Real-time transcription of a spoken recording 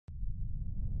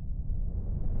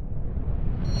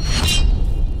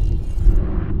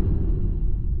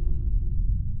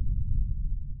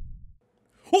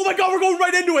Oh my God, we're going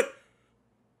right into it.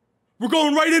 We're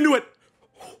going right into it.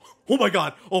 Oh my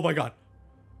God. Oh my God.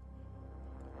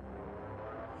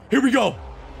 Here we go.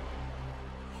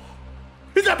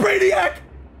 Is that Brainiac?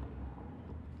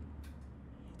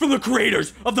 From the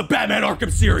creators of the Batman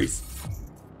Arkham series.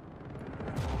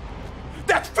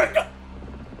 That's freaking...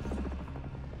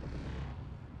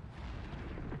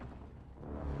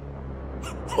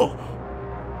 Oh.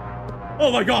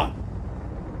 Oh my God.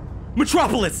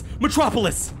 Metropolis.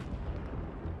 Metropolis.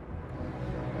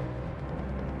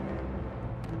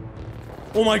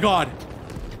 Oh my God.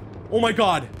 Oh my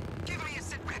God. Give me a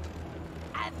sit rep.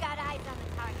 I've got eyes on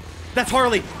the target. That's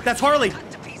Harley. That's Harley.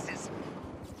 Cut to pieces.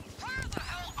 Where the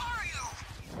hell are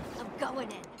you? I'm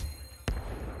going in.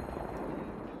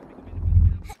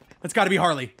 That's gotta be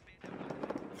Harley.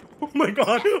 Oh my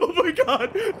God. Oh my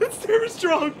God. That's very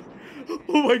strong.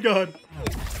 Oh my God.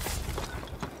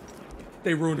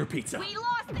 They ruined her pizza. We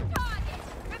lost the target.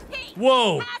 Repeat.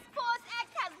 Whoa. Task Force X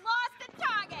has lost the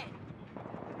target.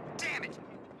 Damn it.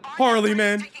 Harley,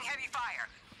 man. Taking heavy fire.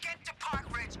 Get to Park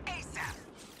Ridge ASAP.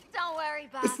 Don't worry,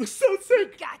 Bob. This looks so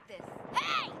sick. Got this.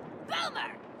 Hey,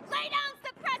 Boomer! Lay down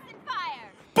suppressant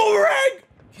fire. Boomerang!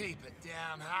 Keep it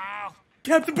down, Hal.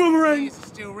 Captain Boomerang. Ears are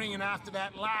still ringing after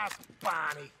that last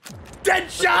Barney.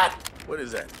 Deadshot! What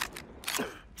is that?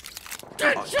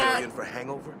 Deadshot! Australian for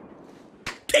hangover?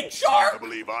 King I Shark!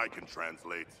 believe I can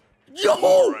translate. Yo!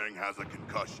 Boomerang has a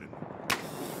concussion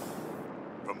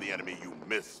from the enemy you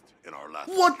missed in our last.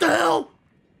 What the hell?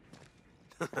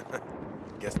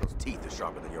 Guess those teeth are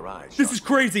sharper than your eyes. This is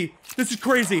crazy. This is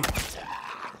crazy.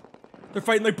 They're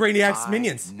fighting like Brainiac's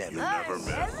minions. Never. You never miss.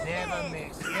 Never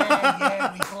miss.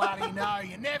 Yeah, we bloody know.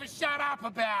 You never shut up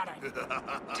about it.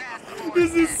 Task Force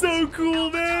This is X. so cool, All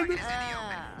the man. targets in the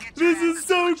open. Get This your is ass to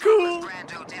so the Metropolis cool.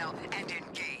 Grand Hotel and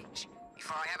engage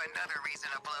before I have another reason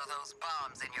to blow those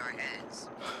bombs in your heads.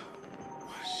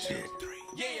 Shit.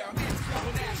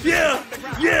 Yeah,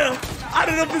 yeah. I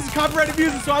don't know if this is copyrighted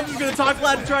music, so I'm just gonna talk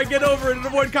loud and try and get over it and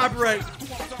avoid copyright.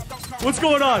 What's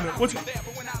going on? What's?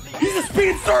 He's a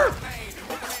speedster.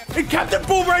 And Captain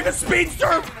Boomerang a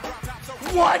speedster.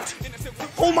 What?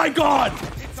 Oh my God.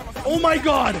 Oh my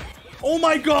God. Oh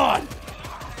my God.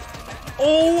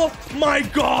 Oh my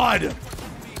God.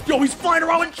 Yo, he's flying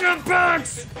around with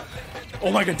jetpacks.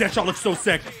 Oh my God, Deadshot looks so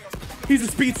sick. He's a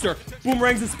speedster.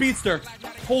 Boomerang's a speedster.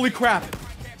 Holy crap.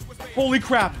 Holy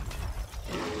crap.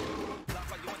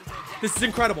 This is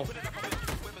incredible.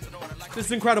 This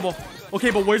is incredible.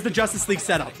 Okay, but where's the Justice League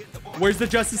setup? Where's the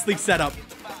Justice League setup?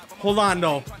 Hold on,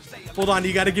 though. Hold on,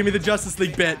 you gotta give me the Justice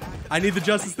League bit. I need the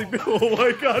Justice League bit. Oh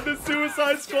my God, the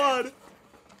Suicide Squad.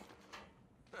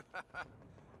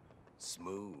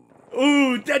 Smooth.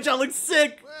 Ooh, Deadshot looks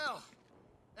sick. Well,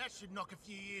 that should knock a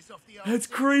few years off the old. That's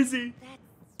crazy.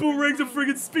 Boomerang's a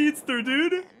friggin' speedster,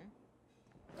 dude.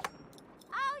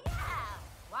 Oh yeah,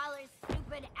 Waller's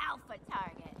stupid alpha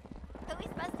target. Who we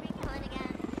supposed to be killing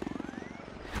again?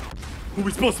 Who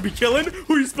we supposed to be killing?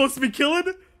 Who are you supposed to be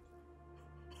killing?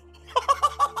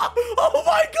 Oh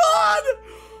my God!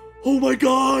 Oh my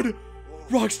God!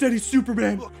 Rocksteady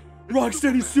Superman! Look, it's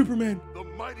Rocksteady Superman! The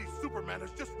mighty Superman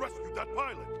has just rescued that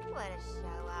pilot. What a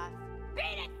show off.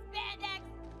 Beat it, Spandex!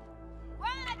 We're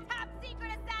on a top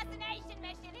secret assassination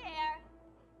mission here.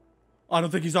 I don't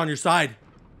think he's on your side.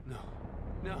 No.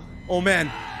 No. Oh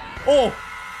man. Oh!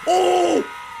 Oh!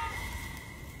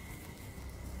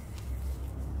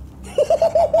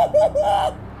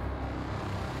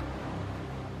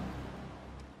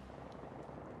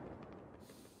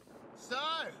 So,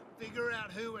 figure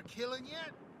out who we're killing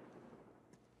yet?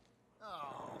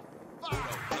 Oh,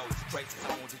 fuck.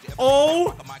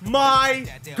 Oh my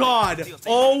God!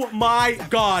 Oh my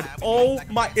God! Oh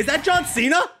my! Is that John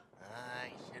Cena? I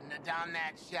shouldn't have done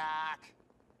that, Shark.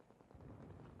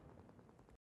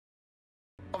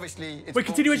 Obviously, it's Wait,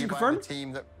 continuation brought to you by confirmed? the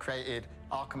team that created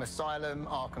Arkham Asylum,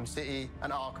 Arkham City,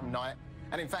 and Arkham Knight.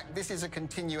 And in fact, this is a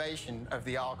continuation of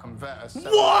the Arkham verse.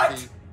 So What? The